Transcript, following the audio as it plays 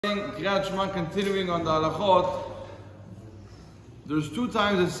Kriyat Shema, continuing on the halachot, there's two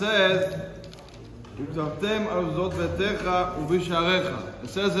times it says it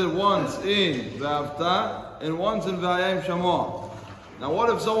says it once in Ve'avta and once in Ve'ayim Shama. Now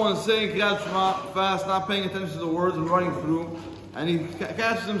what if someone is saying Kriyat Shema fast, not paying attention to the words and running through, and he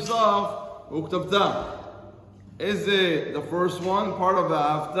catches himself Uktavta? Is it the first one, part of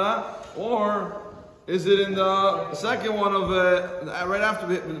Ve'avta, or is it in the second one of right after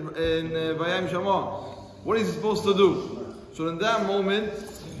in Vayam Shama? What is he supposed to do? So in that moment,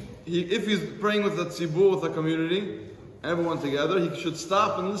 if he's praying with the tzibur, with the community, everyone together, he should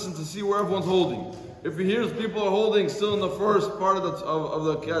stop and listen to see where everyone's holding. If he hears people are holding still in the first part of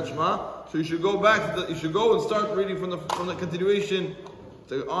the Kriyat Shema, so you should go back. You should go and start reading from the continuation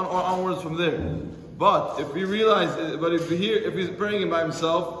onwards from there. But if he realizes, if he's praying by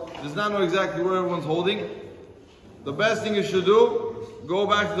himself, does not know exactly where everyone's holding, the best thing you should do, go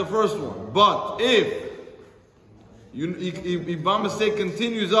back to the first one. But if he by mistake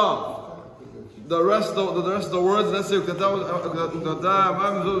continues off the rest of the words, let's say he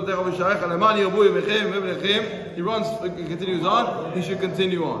continues on, he should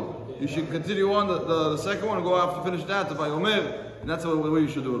continue on. You should continue on the second one and go after finish that to Vayomer, and that's the way you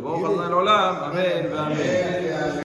should do it. Amen.